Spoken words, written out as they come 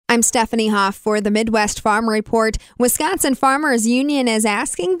I'm Stephanie Hoff for the Midwest Farm Report. Wisconsin Farmers Union is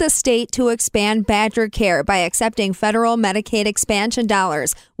asking the state to expand Badger Care by accepting federal Medicaid expansion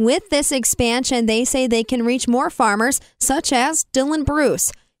dollars. With this expansion, they say they can reach more farmers, such as Dylan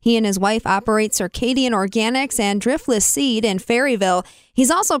Bruce. He and his wife operate Circadian Organics and Driftless Seed in Ferryville.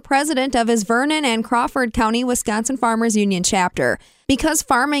 He's also president of his Vernon and Crawford County Wisconsin Farmers Union chapter. Because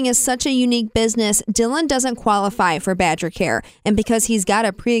farming is such a unique business, Dylan doesn't qualify for Badger Care. And because he's got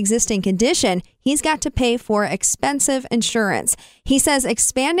a pre-existing condition, he's got to pay for expensive insurance. He says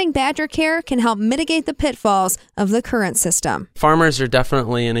expanding Badger Care can help mitigate the pitfalls of the current system. Farmers are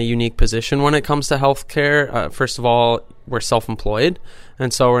definitely in a unique position when it comes to health care. First of all, we're self-employed,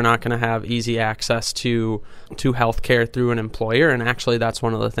 and so we're not going to have easy access to health care through an employer. And actually, that's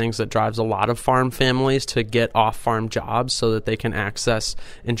one of the things that drives a lot of farm families to get off-farm jobs so that they can access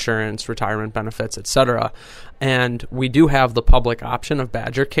insurance, retirement benefits, etc. And we do have the public option of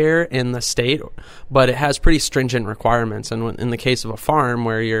Badger Care in the state, but it has pretty stringent requirements. And in the case of a farm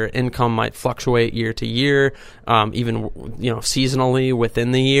where your income might fluctuate year to year, even seasonally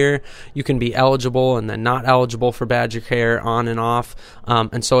within the year, you can be eligible and then not eligible for Badger Care on and off.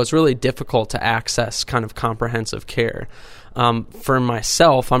 And so it's really difficult to access kind of comprehensive care. For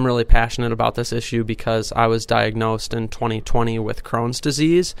myself, I'm really passionate about this issue because I was diagnosed in 2020 with Crohn's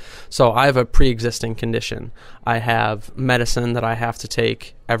disease. So I have a pre-existing condition. I have medicine that I have to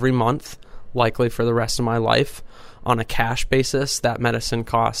take every month, likely for the rest of my life. On a cash basis, that medicine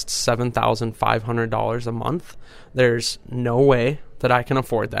costs $7,500 a month. There's no way that I can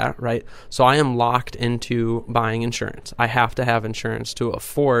afford that, right? So I am locked into buying insurance. I have to have insurance to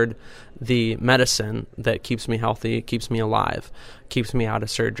afford the medicine that keeps me healthy, keeps me alive, keeps me out of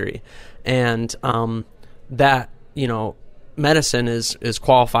surgery. And that, medicine is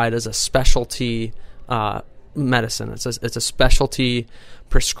qualified as a specialty medicine. It's a specialty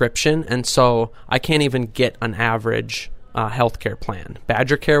prescription, and so I can't even get an average healthcare plan.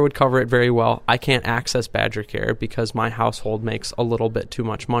 Badger Care would cover it very well. I can't access Badger Care because my household makes a little bit too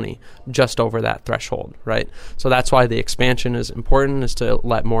much money, just over that threshold, right? So that's why the expansion is important, is to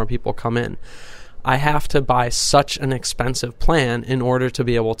let more people come in. I have to buy such an expensive plan in order to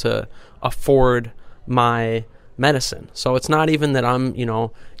be able to afford my medicine. So it's not even that I'm,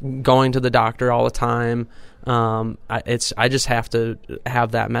 going to the doctor all the time. I just have to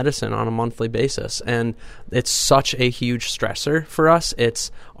have that medicine on a monthly basis, and it's such a huge stressor for us.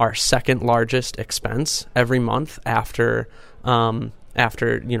 It's our second largest expense every month after home,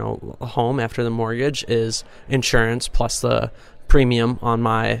 after the mortgage, is insurance plus the premium on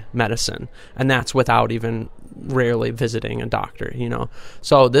my medicine, and that's without even rarely visiting a doctor.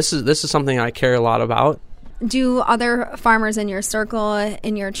 So this is something I care a lot about. Do other farmers in your circle,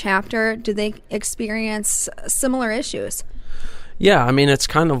 in your chapter, do they experience similar issues? Yeah, it's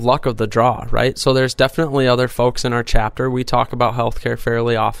kind of luck of the draw, right? So there's definitely other folks in our chapter. We talk about healthcare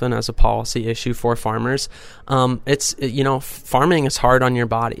fairly often as a policy issue for farmers. Farming is hard on your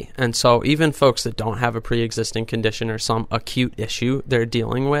body. And so even folks that don't have a pre-existing condition or some acute issue they're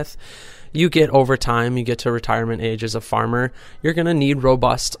dealing with, you get over time, you get to retirement age as a farmer, you're going to need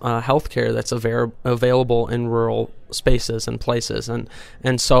robust health care that's available in rural spaces and places.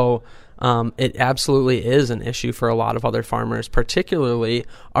 And so it absolutely is an issue for a lot of other farmers, particularly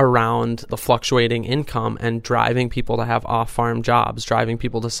around the fluctuating income and driving people to have off-farm jobs, driving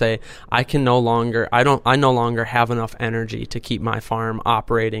people to say, I no longer have enough energy to keep my farm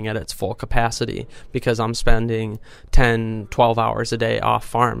operating at its full capacity because I'm spending 10, 12 hours a day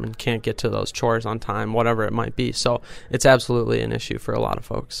off-farm and can't get to those chores on time, whatever it might be. So it's absolutely an issue for a lot of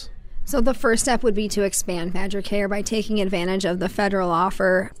folks. So the first step would be to expand Badger Care by taking advantage of the federal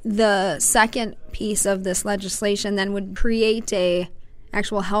offer. The second piece of this legislation then would create a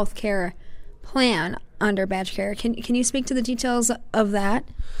actual health care plan under Badger Care. Can you speak to the details of that?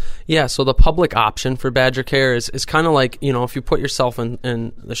 Yeah, so the public option for Badger Care is kind of like, if you put yourself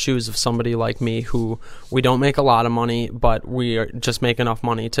in the shoes of somebody like me who we don't make a lot of money, but we just make enough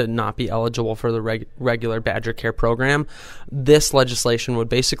money to not be eligible for the regular Badger Care program. This legislation would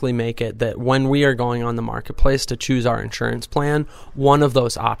basically make it that when we are going on the marketplace to choose our insurance plan, one of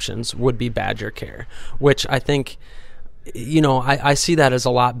those options would be Badger Care, which I think I see that as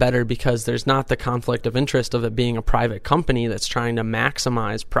a lot better because there's not the conflict of interest of it being a private company that's trying to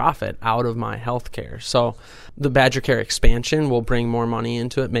maximize profit out of my health care. So the Badger Care expansion will bring more money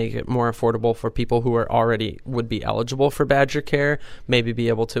into it, make it more affordable for people who would be eligible for Badger Care, maybe be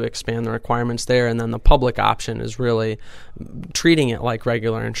able to expand the requirements there. And then the public option is really treating it like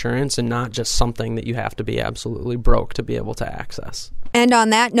regular insurance and not just something that you have to be absolutely broke to be able to access. And on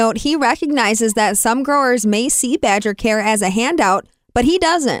that note, he recognizes that some growers may see Badger Care as a handout, but he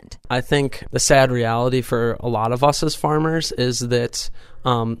doesn't. I think the sad reality for a lot of us as farmers is that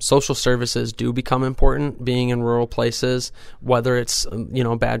social services do become important being in rural places, whether it's,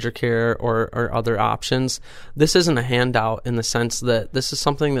 Badger Care or other options. This isn't a handout in the sense that this is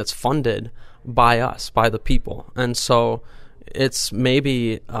something that's funded by us, by the people. And so it's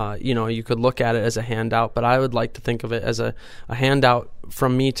maybe, you could look at it as a handout, but I would like to think of it as a handout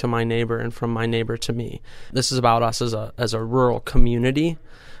from me to my neighbor and from my neighbor to me. This is about us as a rural community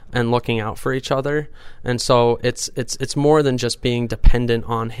and looking out for each other. And so it's more than just being dependent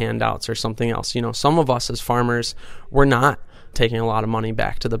on handouts or something else. Some of us as farmers, we're not taking a lot of money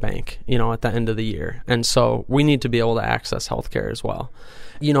back to the bank, at the end of the year. And so we need to be able to access healthcare as well.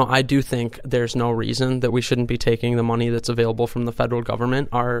 I do think there's no reason that we shouldn't be taking the money that's available from the federal government.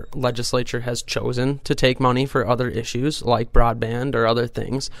 Our legislature has chosen to take money for other issues like broadband or other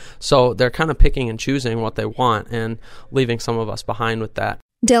things. So they're kind of picking and choosing what they want and leaving some of us behind with that.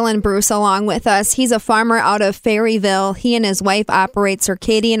 Dylan Bruce along with us. He's a farmer out of Ferryville. He and his wife operate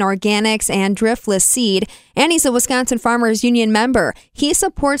Circadian Organics and Driftless Seed, and he's a Wisconsin Farmers Union member. He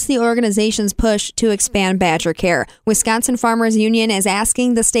supports the organization's push to expand Badger Care. Wisconsin Farmers Union is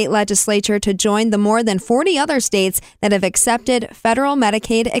asking the state legislature to join the more than 40 other states that have accepted federal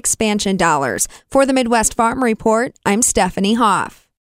Medicaid expansion dollars. For the Midwest Farm Report, I'm Stephanie Hoff.